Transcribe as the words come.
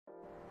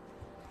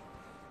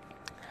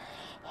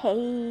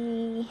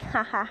Hey,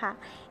 hahaha,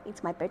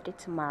 it's my birthday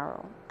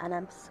tomorrow, and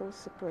I'm so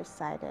super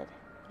excited.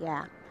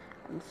 Yeah,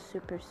 I'm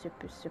super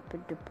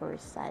duper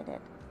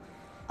excited.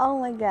 Oh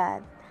my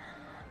god,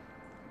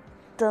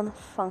 don't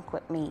funk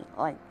with me.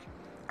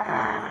 I'm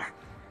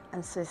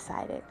so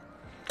excited.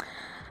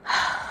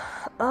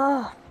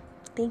 Oh,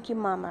 thank you,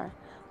 Mama,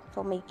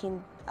 for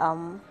making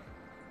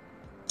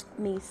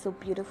me so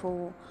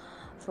beautiful,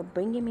 for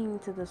bringing me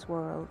into this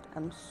world.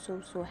 I'm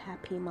so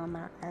happy,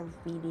 Mama. I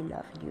really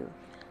love you.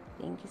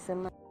 Thank you so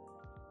much.